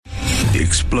The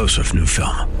explosive new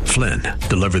film, Flynn,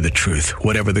 deliver the truth,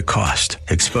 whatever the cost,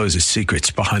 exposes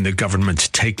secrets behind the government's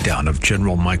takedown of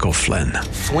General Michael Flynn.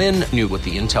 Flynn knew what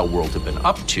the intel world had been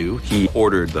up to. He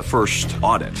ordered the first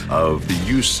audit of the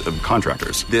use of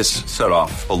contractors. This set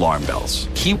off alarm bells.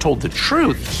 He told the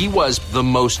truth. He was the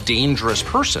most dangerous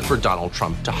person for Donald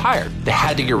Trump to hire. They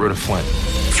had to get rid of Flynn.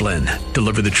 Flynn,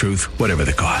 deliver the truth, whatever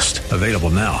the cost. Available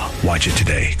now. Watch it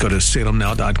today. Go to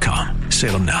salemnow.com.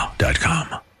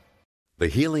 salemnow.com. The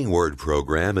Healing Word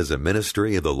program is a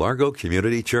ministry of the Largo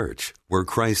Community Church, where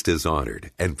Christ is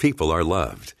honored and people are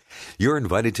loved. You're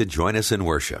invited to join us in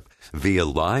worship via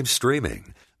live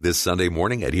streaming this Sunday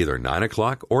morning at either 9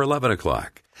 o'clock or 11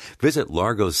 o'clock. Visit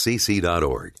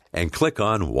largocc.org and click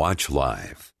on Watch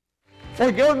Live.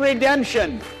 For good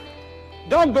redemption.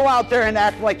 Don't go out there and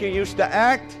act like you used to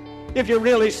act. If you're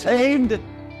really saved,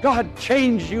 God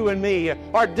change you and me,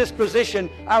 our disposition,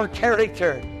 our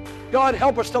character. God,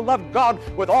 help us to love God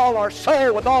with all our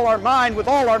soul, with all our mind, with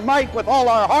all our might, with all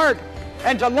our heart,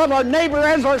 and to love our neighbor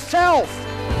as ourselves.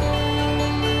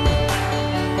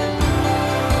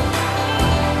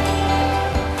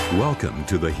 Welcome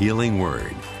to the Healing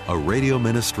Word, a radio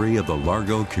ministry of the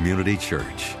Largo Community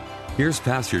Church. Here's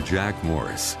Pastor Jack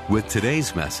Morris with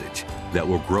today's message that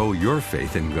will grow your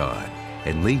faith in God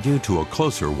and lead you to a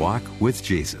closer walk with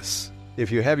Jesus.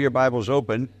 If you have your Bibles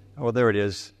open, oh, there it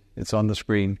is. It's on the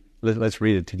screen. Let's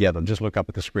read it together. Just look up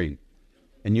at the screen.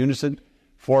 In unison.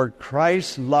 For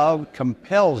Christ's love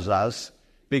compels us,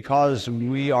 because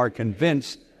we are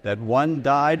convinced that one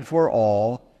died for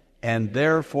all, and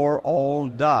therefore all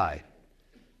die.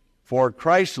 For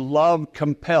Christ's love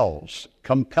compels,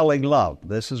 compelling love.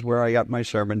 This is where I got my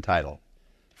sermon title.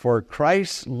 For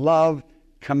Christ's love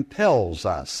compels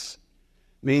us,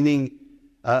 meaning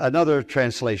another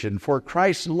translation, for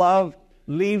Christ's love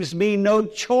leaves me no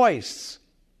choice.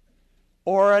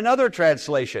 Or another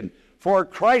translation, for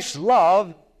Christ's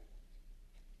love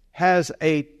has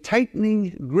a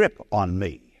tightening grip on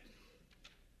me.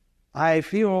 I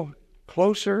feel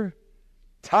closer,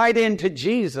 tied into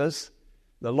Jesus,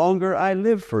 the longer I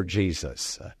live for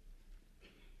Jesus.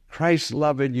 Christ's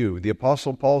love in you. The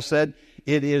Apostle Paul said,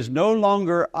 it is no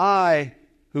longer I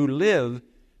who live,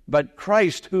 but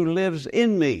Christ who lives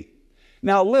in me.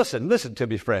 Now listen to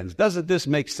me, friends. Doesn't this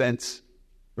make sense?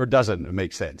 Or doesn't it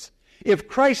make sense? If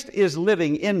Christ is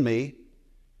living in me,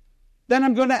 then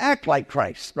I'm going to act like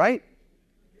Christ, right?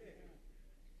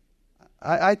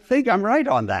 I think I'm right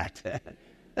on that.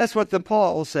 That's what the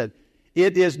Paul said.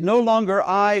 It is no longer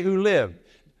I who live.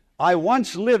 I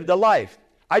once lived a life.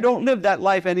 I don't live that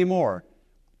life anymore.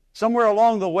 Somewhere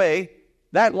along the way,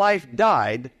 that life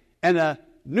died and a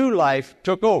new life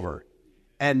took over.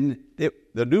 And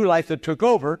the new life that took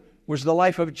over was the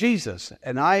life of Jesus.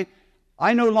 And I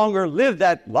no longer live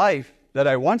that life that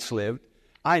I once lived.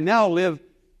 I now live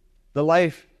the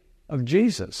life of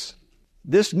Jesus.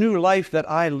 This new life that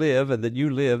I live and that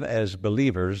you live as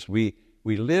believers, we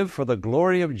live for the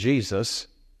glory of Jesus,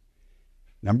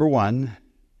 number one,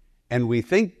 and we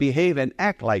think, behave, and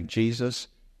act like Jesus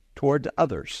toward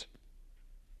others.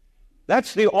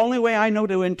 That's the only way I know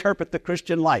to interpret the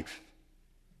Christian life.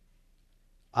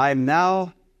 I'm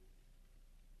now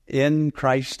in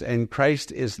Christ, and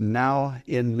Christ is now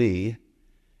in me,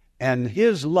 and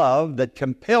His love that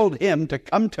compelled Him to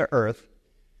come to earth,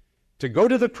 to go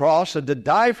to the cross and to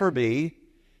die for me,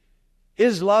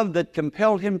 His love that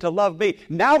compelled Him to love me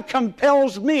now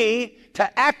compels me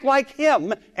to act like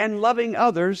Him and loving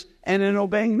others and in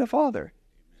obeying the Father.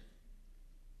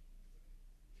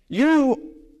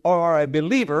 You are a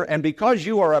believer, and because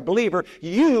you are a believer,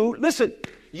 you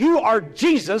are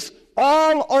Jesus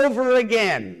all over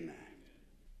again.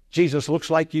 Jesus looks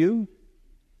like you.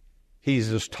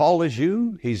 He's as tall as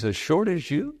you. He's as short as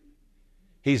you.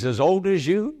 He's as old as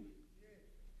you.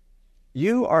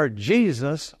 You are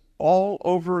Jesus all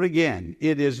over again.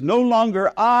 It is no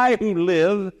longer I who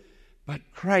live,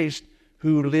 but Christ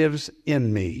who lives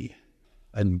in me.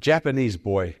 A Japanese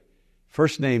boy,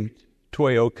 first named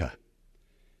Toyoka.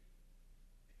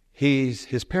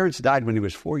 His parents died when he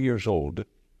was 4 years old.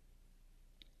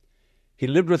 He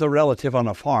lived with a relative on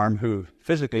a farm who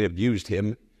physically abused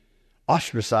him,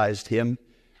 ostracized him.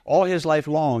 All his life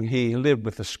long, he lived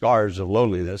with the scars of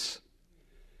loneliness.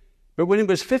 But when he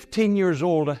was 15 years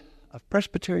old, a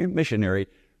Presbyterian missionary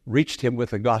reached him with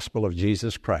the gospel of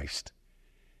Jesus Christ.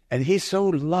 And he so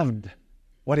loved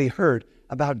what he heard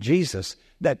about Jesus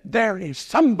that there is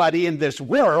somebody in this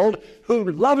world who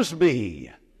loves me.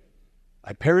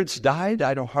 My parents died.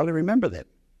 I don't hardly remember them.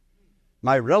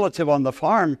 My relative on the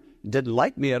farm didn't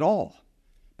like me at all.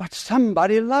 But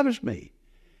somebody loves me.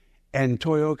 And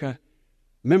Toyoka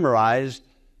memorized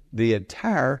the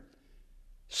entire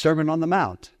Sermon on the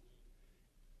Mount.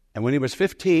 And when he was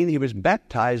 15, he was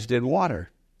baptized in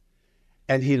water.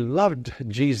 And he loved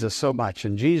Jesus so much,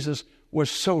 and Jesus was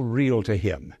so real to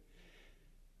him.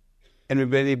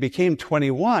 And when he became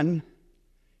 21,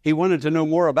 he wanted to know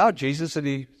more about Jesus, and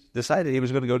he decided he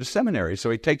was going to go to seminary. So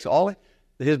he takes all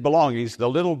his belongings, the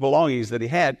little belongings that he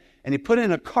had, and he put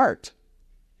into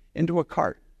a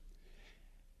cart.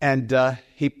 And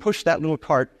he pushed that little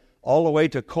cart all the way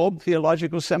to Kolb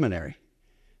Theological Seminary.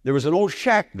 There was an old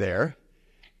shack there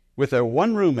with a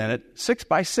one room in it, 6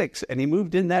 by 6, and he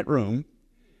moved in that room,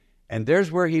 and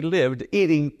there's where he lived,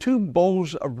 eating 2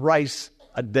 bowls of rice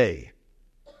a day.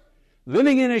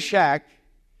 Living in a shack,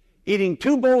 eating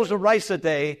 2 bowls of rice a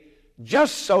day,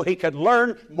 just so he could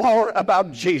learn more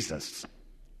about Jesus.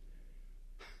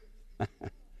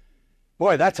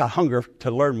 Boy, that's a hunger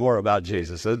to learn more about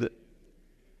Jesus, isn't it?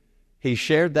 He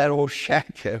shared that old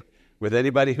shack with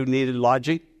anybody who needed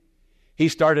lodging. He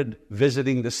started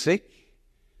visiting the sick,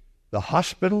 the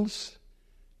hospitals,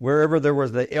 wherever there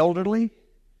was the elderly.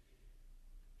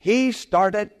 He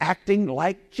started acting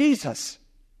like Jesus,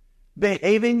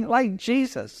 behaving like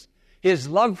Jesus. His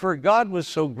love for God was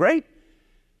so great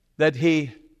that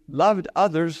he loved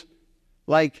others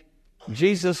like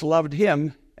Jesus loved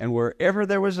him, and wherever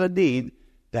there was a need,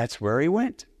 that's where he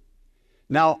went.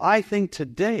 Now, I think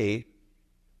today,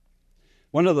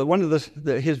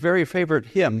 his very favorite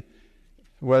hymn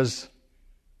was,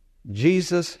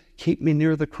 "Jesus, keep me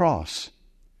near the cross."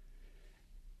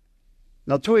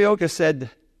 Now, Tuioka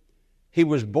said he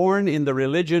was born in the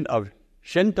religion of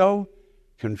Shinto,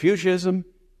 Confucianism,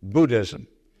 Buddhism.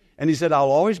 And he said, I'll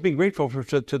always be grateful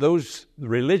to those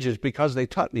religions because they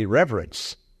taught me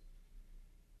reverence.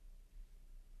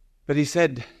 But he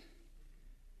said,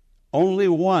 only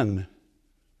one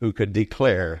who could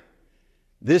declare,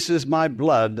 "This is my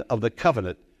blood of the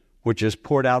covenant, which is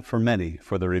poured out for many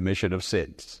for the remission of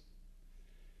sins."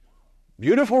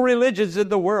 Beautiful religions in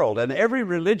the world, and every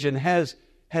religion has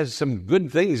some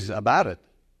good things about it.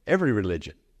 Every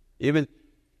religion. Even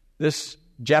this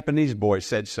Japanese boy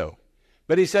said so.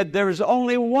 But he said there is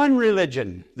only one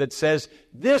religion that says,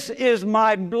 "This is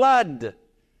my blood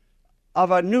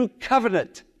of a new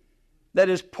covenant that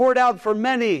is poured out for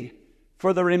many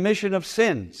for the remission of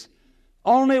sins."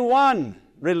 Only one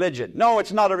religion. No,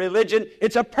 it's not a religion.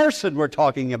 It's a person we're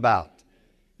talking about.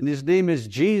 And his name is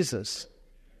Jesus.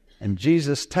 And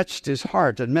Jesus touched his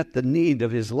heart and met the need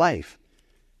of his life.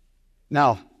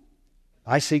 Now,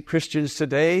 I see Christians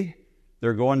today,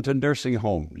 they're going to nursing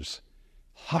homes,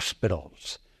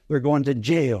 hospitals, they're going to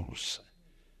jails,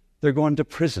 they're going to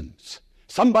prisons.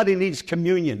 Somebody needs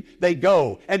communion. They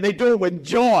go, and they do it with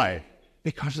joy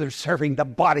because they're serving the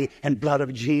body and blood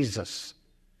of Jesus.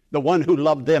 The one who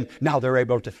loved them, now they're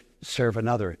able to serve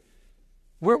another.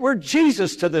 We're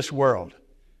Jesus to this world.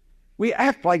 We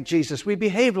act like Jesus. We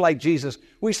behave like Jesus.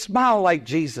 We smile like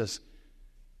Jesus.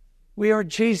 We are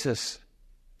Jesus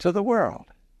to the world.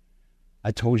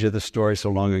 I told you the story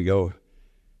so long ago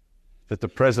that the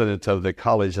president of the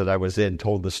college that I was in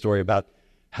told the story about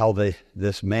how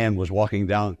this man was walking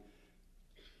down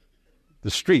the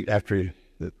street after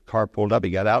the car pulled up. He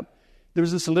got out. There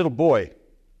was this little boy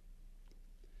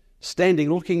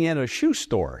standing looking in a shoe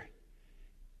store,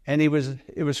 and it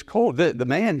was cold. The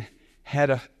man had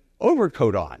a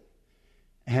overcoat on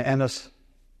and a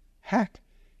hat.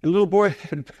 And the little boy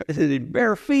had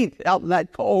bare feet out in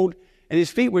that cold, and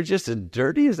his feet were just as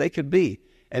dirty as they could be.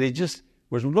 And he just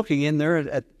was looking in there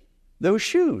at those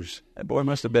shoes. That boy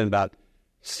must have been about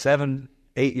 7,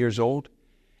 8 years old.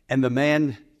 And the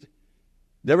man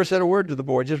never said a word to the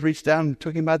boy, just reached down and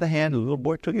took him by the hand. The little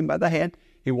boy took him by the hand.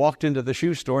 He walked into the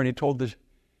shoe store, and he told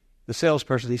the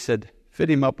salesperson, he said, "Fit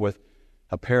him up with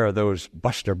a pair of those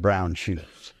Buster Brown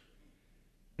shoes."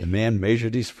 The man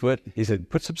measured his foot. He said,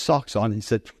 "Put some socks on." He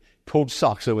said, pulled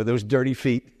socks over those dirty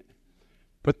feet,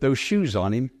 put those shoes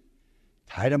on him,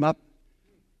 tied him up.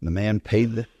 The man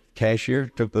paid the cashier,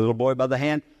 took the little boy by the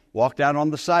hand, walked out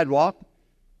on the sidewalk,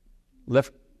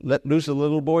 let loose the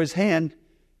little boy's hand.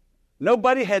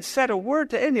 Nobody had said a word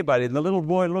to anybody. And the little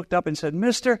boy looked up and said,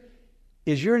 "Mister,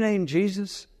 is your name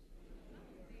Jesus?"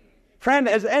 Friend,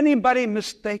 has anybody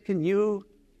mistaken you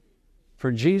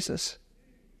for Jesus?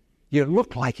 You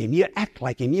look like him, you act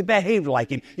like him, you behave like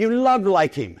him, you love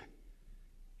like him.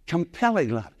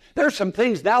 Compelling love. There are some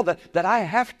things now that I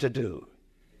have to do,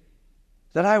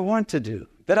 that I want to do,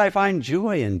 that I find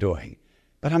joy in doing.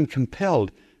 But I'm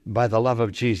compelled by the love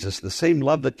of Jesus, the same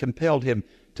love that compelled him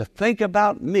to think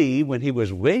about me when he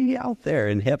was way out there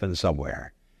in heaven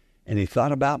somewhere, and he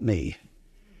thought about me.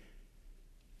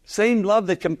 Same love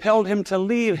that compelled him to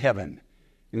leave heaven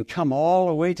and come all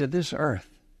the way to this earth.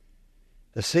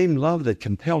 The same love that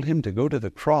compelled him to go to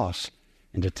the cross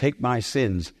and to take my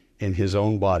sins in his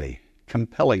own body.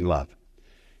 Compelling love.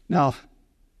 Now,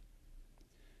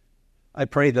 I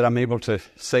pray that I'm able to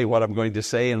say what I'm going to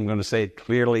say, and I'm going to say it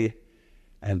clearly,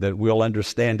 and that we'll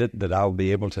understand it, that I'll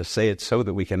be able to say it so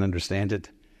that we can understand it.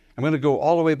 I'm going to go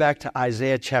all the way back to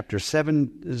Isaiah chapter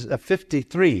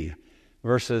 53,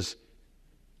 verses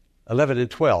 11 and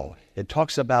 12. It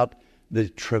talks about the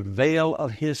travail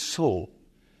of his soul.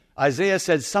 Isaiah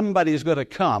said somebody is going to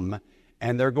come,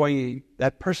 and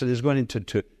that person is going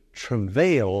to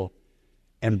travail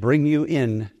and bring you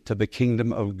in to the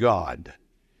kingdom of God.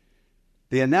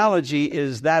 The analogy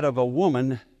is that of a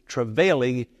woman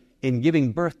travailing in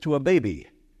giving birth to a baby.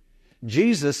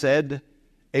 Jesus said,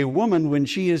 a woman, when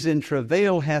she is in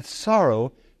travail, hath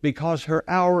sorrow, because her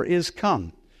hour is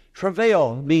come.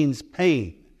 Travail means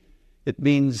pain. It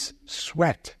means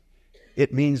sweat.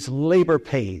 It means labor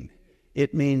pain.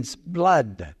 It means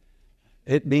blood.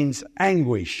 It means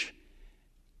anguish.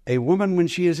 A woman, when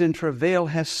she is in travail,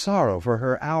 has sorrow, for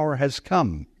her hour has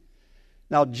come.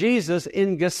 Now, Jesus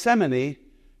in Gethsemane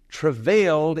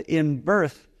travailed in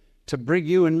birth to bring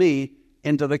you and me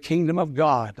into the kingdom of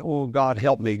God. Oh, God,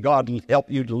 help me. God, help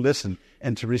you to listen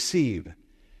and to receive.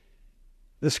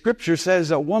 The scripture says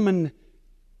a woman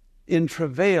in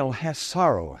travail has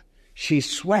sorrow. She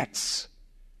sweats.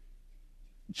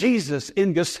 Jesus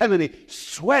in Gethsemane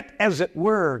sweat, as it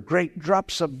were, great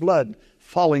drops of blood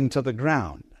falling to the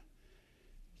ground.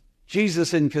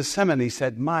 Jesus in Gethsemane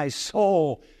said, my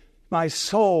soul,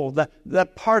 the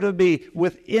part of me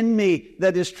within me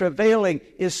that is travailing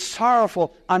is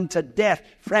sorrowful unto death.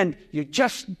 Friend, you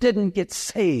just didn't get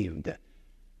saved.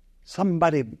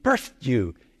 Somebody birthed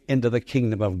you into the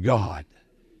kingdom of God.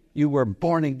 You were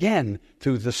born again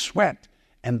through the sweat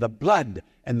and the blood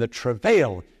and the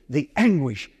travail, the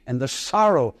anguish and the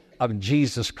sorrow of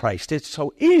Jesus Christ. It's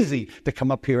so easy to come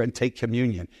up here and take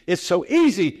communion. It's so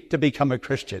easy to become a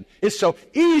Christian. It's so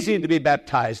easy to be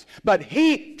baptized. But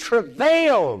he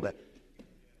travailed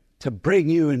to bring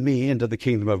you and me into the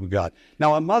kingdom of God.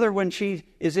 Now, a mother, when she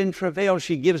is in travail,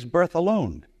 she gives birth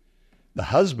alone. The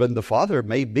husband, the father,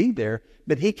 may be there,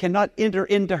 but he cannot enter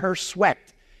into her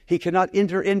sweat. He cannot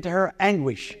enter into her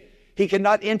anguish. He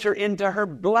cannot enter into her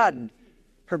blood,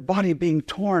 her body being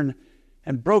torn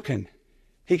and broken.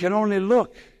 He can only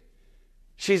look.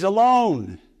 She's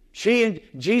alone. She and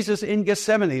Jesus in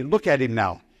Gethsemane. Look at him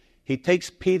now. He takes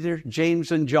Peter,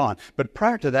 James, and John. But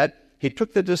prior to that, he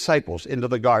took the disciples into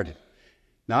the garden.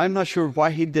 Now, I'm not sure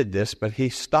why he did this, but he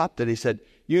stopped and he said,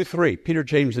 you three, Peter,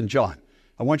 James, and John,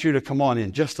 I want you to come on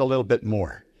in just a little bit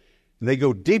more. And they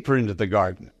go deeper into the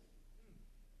garden.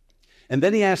 And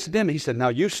then he asked them, he said, now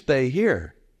you stay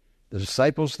here. The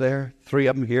disciples there, three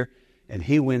of them here, and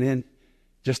he went in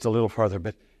just a little farther.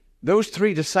 But those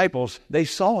three disciples, they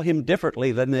saw him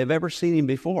differently than they've ever seen him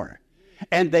before.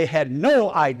 And they had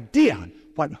no idea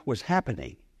what was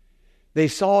happening. They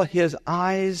saw his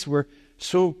eyes were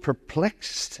so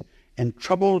perplexed and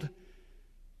troubled.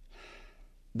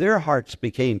 Their hearts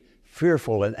became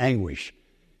fearful and anguish.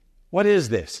 What is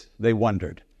this? They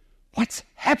wondered. What's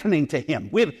happening to him?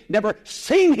 We've never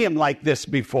seen him like this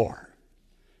before.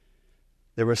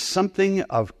 There was something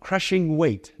of crushing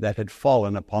weight that had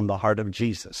fallen upon the heart of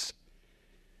Jesus.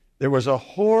 There was a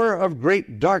horror of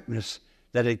great darkness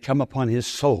that had come upon his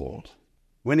soul.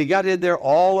 When he got in there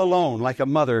all alone, like a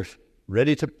mother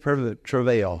ready to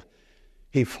travail,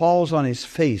 he falls on his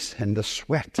face, and the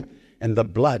sweat and the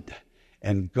blood,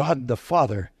 and God the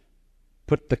Father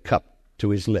put the cup to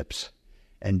his lips.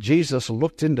 And Jesus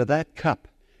looked into that cup,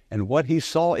 and what he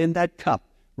saw in that cup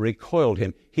recoiled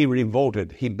him. He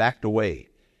revolted. He backed away.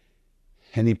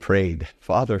 And he prayed,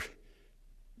 Father,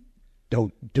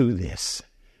 don't do this.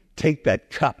 Take that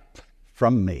cup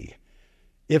from me.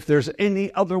 If there's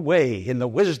any other way in the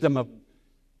wisdom of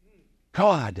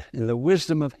God, in the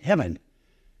wisdom of heaven,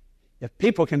 if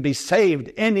people can be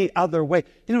saved any other way.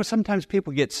 You know, sometimes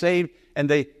people get saved and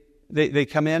they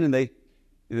come in and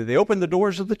they open the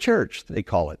doors of the church, they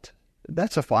call it.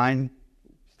 That's a fine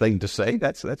thing to say.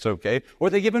 That's okay. Or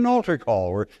they give an altar call,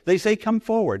 or they say, come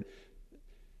forward.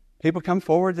 People come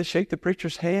forward, they shake the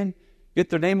preacher's hand, get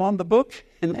their name on the book,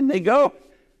 and then they go.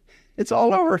 It's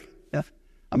all over. Yeah,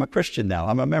 I'm a Christian now.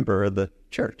 I'm a member of the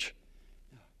church.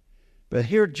 But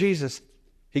here Jesus,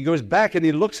 he goes back and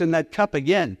he looks in that cup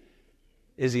again.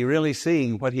 Is he really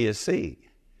seeing what he is seeing?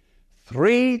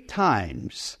 3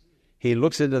 times he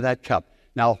looks into that cup.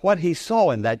 Now, what he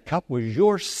saw in that cup was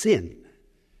your sin.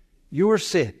 Your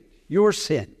sin. Your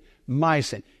sin. My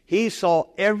sin. He saw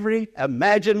every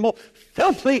imaginable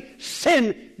filthy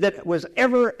sin that was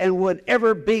ever and would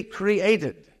ever be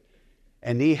created.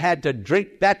 And he had to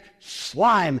drink that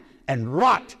slime and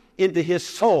rot into his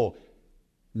soul.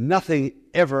 Nothing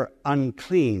ever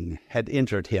unclean had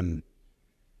entered him.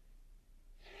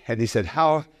 And he said,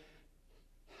 how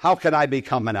can I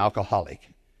become an alcoholic?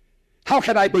 How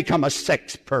can I become a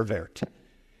sex pervert?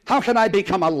 How can I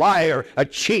become a liar, a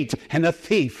cheat, and a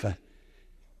thief?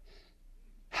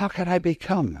 How can I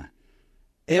become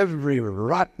every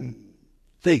rotten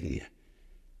thing?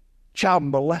 Child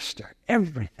molester,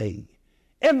 everything.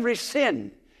 Every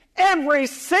sin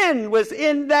was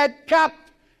in that cup,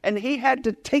 and he had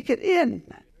to take it in.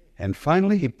 And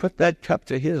finally, he put that cup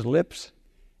to his lips,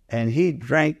 and he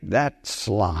drank that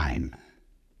slime.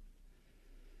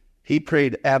 He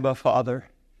prayed, Abba, Father,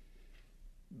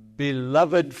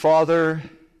 beloved Father,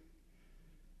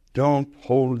 don't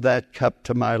hold that cup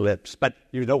to my lips. But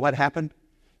you know what happened?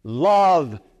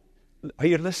 Love, are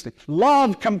you listening?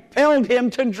 Love compelled him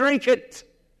to drink it.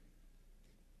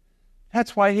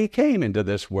 That's why he came into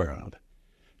this world,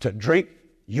 to drink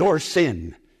your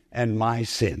sin and my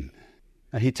sin.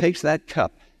 Now he takes that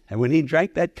cup, and when he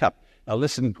drank that cup, now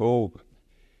listen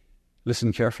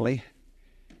carefully.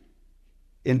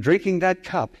 In drinking that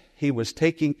cup, he was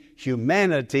taking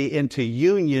humanity into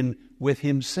union with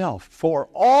himself. For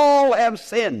all have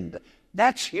sinned.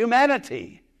 That's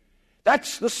humanity.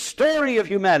 That's the story of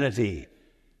humanity.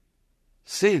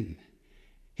 Sin.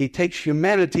 He takes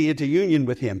humanity into union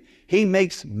with him. He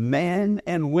makes man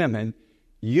and women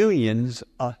unions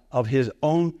of his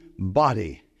own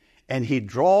body. And he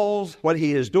draws, what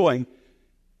he is doing,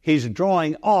 he's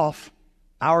drawing off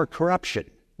our corruption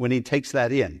when he takes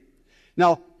that in.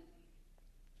 Now,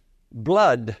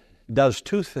 blood does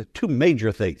two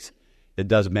major things. It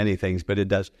does many things, but it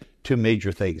does two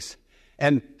major things.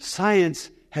 And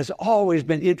science has always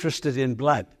been interested in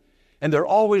blood. And they're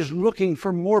always looking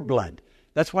for more blood.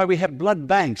 That's why we have blood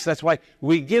banks. That's why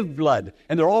we give blood.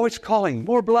 And they're always calling,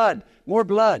 more blood, more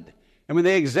blood. And when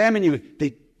they examine you,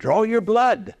 they draw your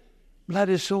blood. Blood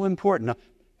is so important. Now,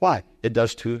 why? It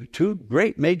does two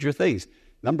great major things.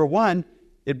 Number one,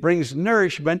 it brings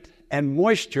nourishment and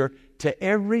moisture to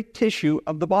every tissue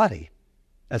of the body.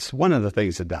 That's one of the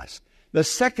things it does. The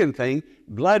second thing,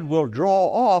 blood will draw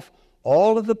off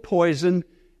all of the poison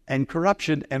and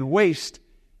corruption and waste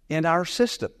in our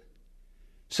system.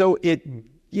 So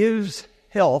it gives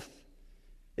health,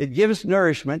 it gives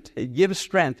nourishment, it gives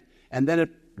strength, and then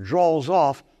it draws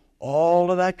off all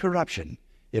of that corruption.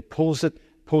 It pulls it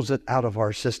out of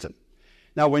our system.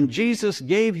 Now, when Jesus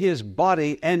gave his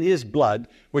body and his blood,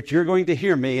 which you're going to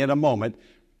hear me in a moment,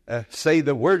 say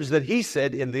the words that he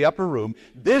said in the upper room,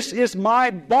 this is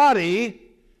my body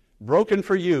broken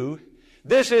for you.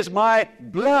 This is my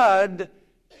blood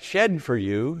shed for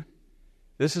you.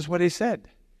 This is what he said.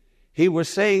 He was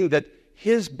saying that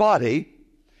his body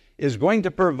is going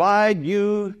to provide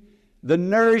you the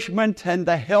nourishment and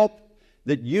the help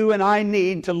that you and I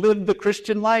need to live the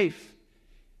Christian life.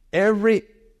 Every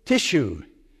tissue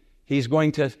he's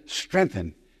going to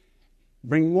strengthen,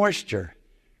 bring moisture,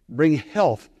 bring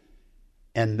health,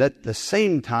 and at the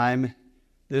same time,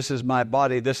 this is my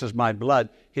body, this is my blood.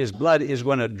 His blood is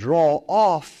going to draw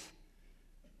off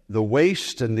the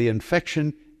waste and the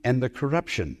infection and the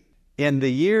corruption. In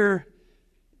the year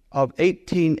of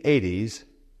 1880s,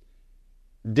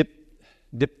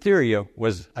 diphtheria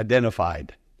was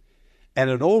identified. And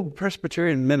an old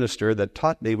Presbyterian minister that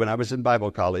taught me when I was in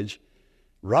Bible college,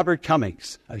 Robert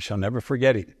Cummings, I shall never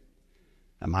forget him.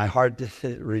 And my heart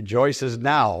rejoices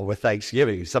now with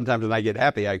thanksgiving. Sometimes when I get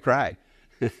happy, I cry.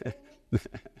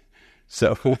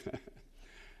 So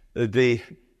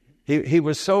he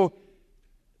was so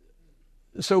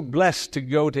blessed to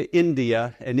go to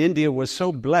India, and India was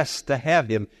so blessed to have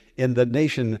him in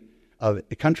the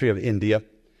country of India.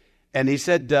 And he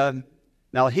said,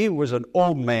 now he was an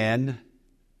old man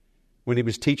when he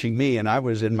was teaching me, and I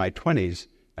was in my 20s.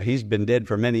 He's been dead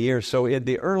for many years. So in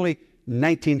the early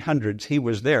 1900s, he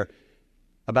was there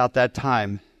about that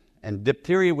time, and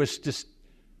diphtheria was just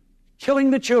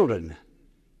killing the children.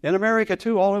 In America,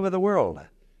 too, all over the world,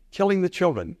 killing the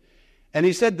children. And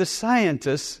he said the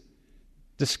scientists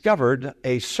discovered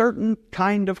a certain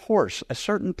kind of horse, a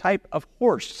certain type of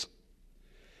horse,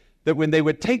 that when they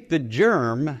would take the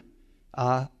germ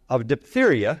of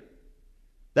diphtheria,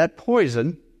 that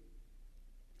poison,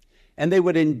 and they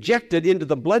would inject it into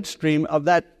the bloodstream of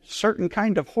that certain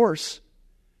kind of horse.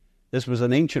 This was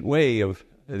an ancient way of,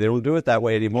 they don't do it that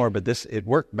way anymore, but it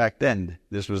worked back then.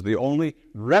 This was the only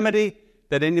remedy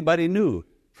that anybody knew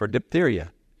for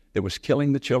diphtheria. It was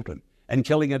killing the children and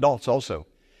killing adults also.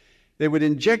 They would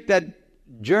inject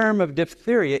that germ of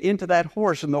diphtheria into that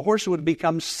horse, and the horse would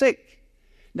become sick.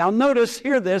 Now notice,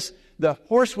 hear this, the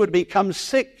horse would become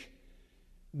sick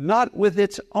not with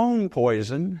its own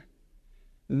poison,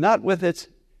 not with its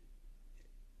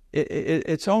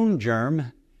own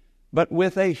germ, but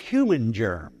with a human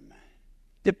germ.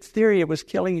 Diphtheria was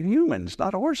killing humans,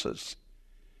 not horses.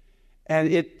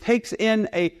 And it takes in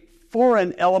a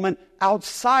foreign element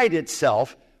outside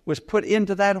itself, was put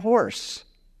into that horse.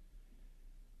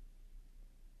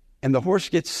 And the horse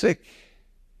gets sick.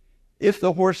 If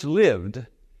the horse lived,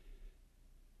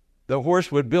 the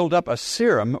horse would build up a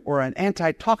serum or an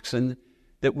antitoxin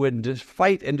that would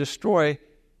fight and destroy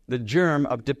the germ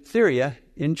of diphtheria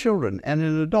in children and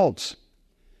in adults.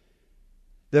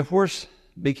 The horse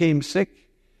became sick,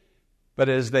 but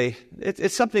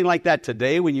it's something like that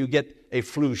today. When you get a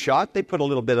flu shot, they put a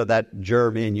little bit of that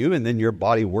germ in you, and then your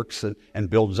body works and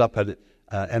builds up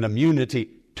an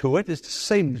immunity to it. It's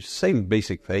the same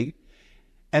basic thing.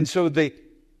 And so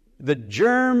the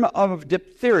germ of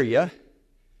diphtheria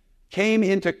came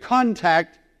into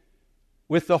contact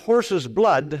with the horse's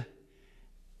blood,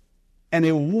 and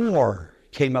a war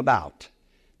came about.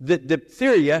 The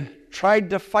diphtheria tried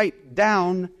to fight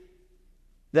down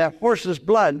that horse's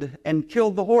blood and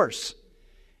kill the horse.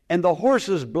 And the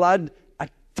horse's blood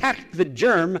attacked the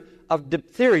germ of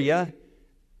diphtheria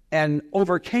and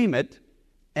overcame it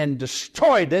and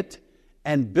destroyed it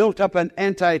and built up an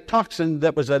antitoxin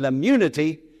that was an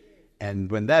immunity. And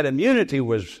when that immunity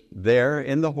was there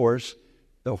in the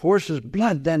horse's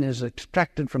blood then is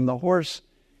extracted from the horse,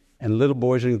 and little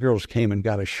boys and girls came and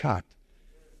got a shot.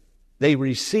 They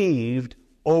received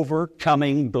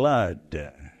overcoming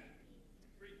blood.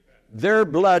 Their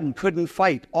blood couldn't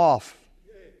fight off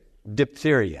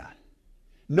diphtheria.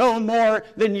 No more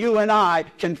than you and I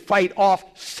can fight off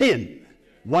sin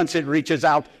once it reaches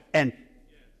out and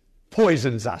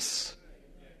poisons us.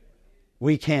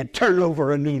 We can't turn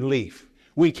over a new leaf.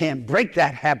 We can't break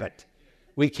that habit.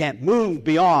 We can't move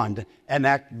beyond and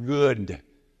act good.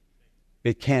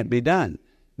 It can't be done,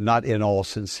 not in all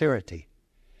sincerity.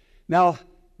 Now,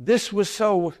 this was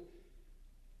so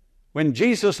when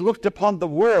Jesus looked upon the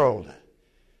world,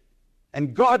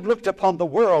 and God looked upon the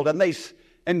world, and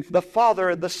the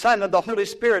Father and the Son and the Holy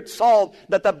Spirit saw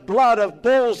that the blood of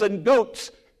bulls and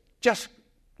goats just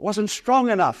wasn't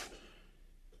strong enough.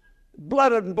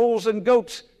 Blood of bulls and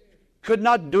goats could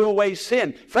not do away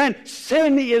sin. Friend,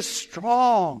 sin is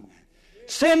strong.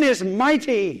 Sin is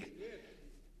mighty.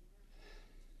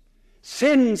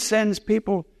 Sin sends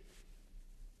people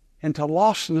into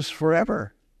lostness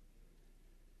forever.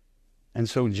 And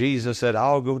so Jesus said,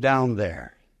 I'll go down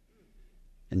there.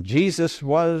 And Jesus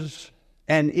was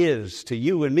and is to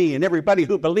you and me and everybody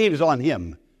who believes on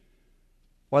him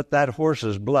what that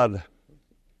horse's blood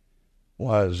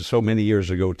was so many years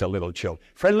ago to little children.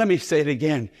 Friend, let me say it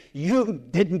again. You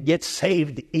didn't get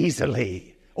saved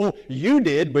easily. Oh, you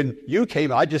did when you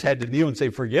came. I just had to kneel and say,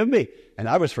 forgive me. And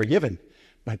I was forgiven.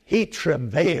 But he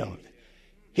travailed.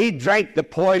 He drank the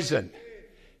poison.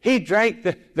 He drank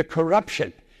the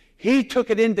corruption. He took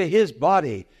it into his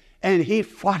body, and he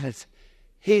fought it.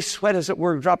 He sweat, as it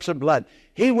were, drops of blood.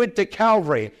 He went to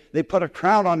Calvary. They put a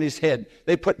crown on his head.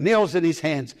 They put nails in his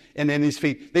hands and in his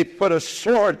feet. They put a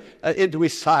sword into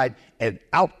his side, and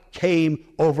out came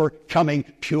overcoming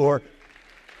pure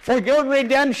for your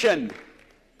redemption.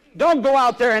 Don't go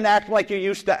out there and act like you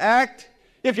used to act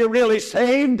if you're really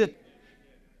saved.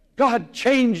 God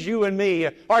changed you and me,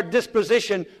 our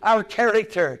disposition, our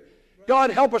character. God,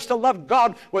 help us to love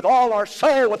God with all our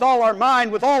soul, with all our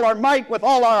mind, with all our might, with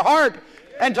all our heart,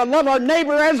 and to love our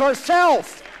neighbor as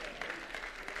ourselves.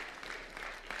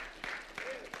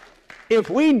 If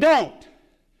we don't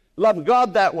love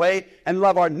God that way and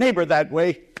love our neighbor that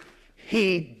way,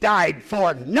 he died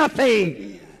for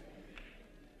nothing.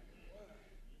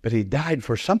 But he died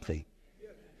for something.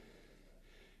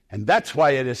 And that's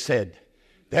why it is said,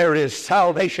 there is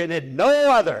salvation in no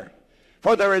other,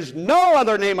 for there is no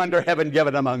other name under heaven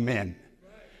given among men.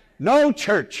 No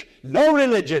church, no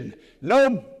religion,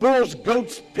 no bulls,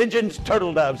 goats, pigeons,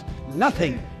 turtle doves,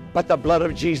 nothing but the blood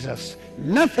of Jesus.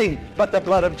 Nothing but the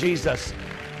blood of Jesus.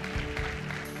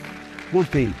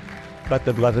 Nothing but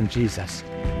the blood of Jesus.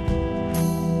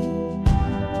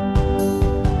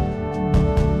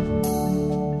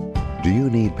 Do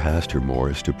you need Pastor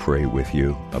Morris to pray with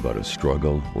you about a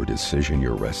struggle or decision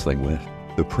you're wrestling with?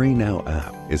 The Pray Now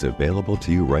app is available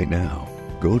to you right now.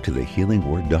 Go to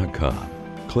thehealingword.com,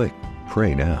 click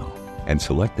Pray Now, and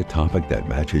select the topic that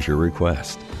matches your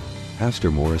request. Pastor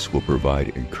Morris will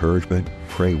provide encouragement,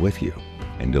 pray with you,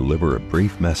 and deliver a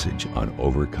brief message on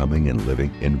overcoming and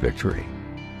living in victory.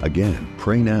 Again,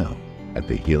 pray now at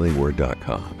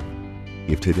thehealingword.com.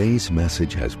 If today's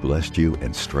message has blessed you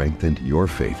and strengthened your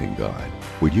faith in God,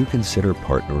 would you consider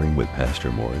partnering with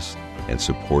Pastor Morris and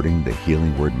supporting the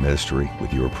Healing Word ministry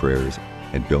with your prayers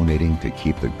and donating to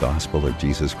keep the gospel of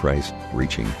Jesus Christ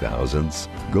reaching thousands?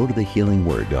 Go to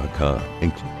thehealingword.com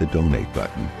and click the donate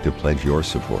button to pledge your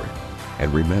support.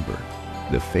 And remember,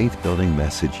 the faith-building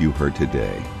message you heard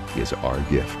today is our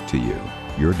gift to you.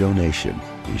 Your donation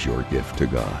is your gift to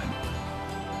God.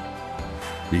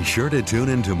 Be sure to tune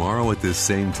in tomorrow at this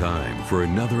same time for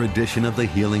another edition of The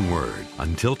Healing Word.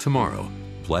 Until tomorrow,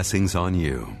 blessings on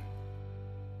you.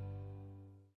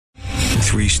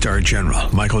 3-star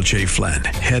General Michael J. Flynn,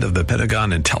 head of the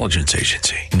Pentagon Intelligence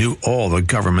Agency, knew all the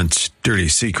government's dirty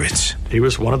secrets. He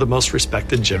was one of the most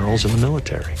respected generals in the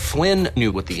military. Flynn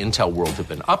knew what the intel world had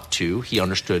been up to. He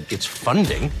understood its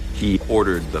funding. He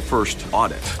ordered the first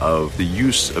audit of the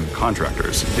use of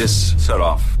contractors. This set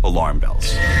off alarm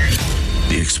bells.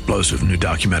 The explosive new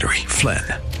documentary, Flynn,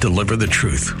 Deliver the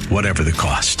Truth, Whatever the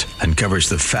Cost, uncovers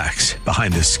the facts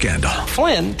behind this scandal.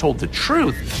 Flynn told the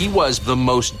truth. He was the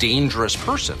most dangerous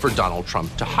person for Donald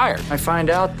Trump to hire. I find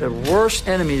out the worst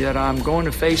enemy that I'm going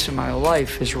to face in my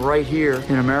life is right here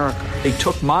in America. They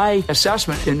took my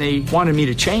assessment and they wanted me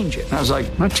to change it. And I was like,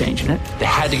 I'm not changing it. They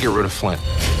had to get rid of Flynn.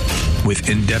 With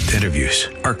in-depth interviews,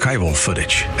 archival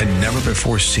footage, and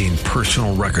never-before-seen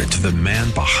personal records of the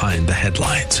man behind the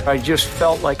headlines. I just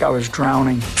felt like I was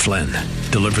drowning. Flynn,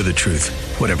 Deliver the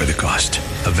Truth, Whatever the Cost.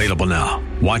 Available now.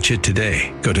 Watch it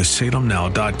today. Go to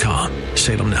salemnow.com.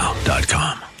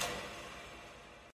 salemnow.com.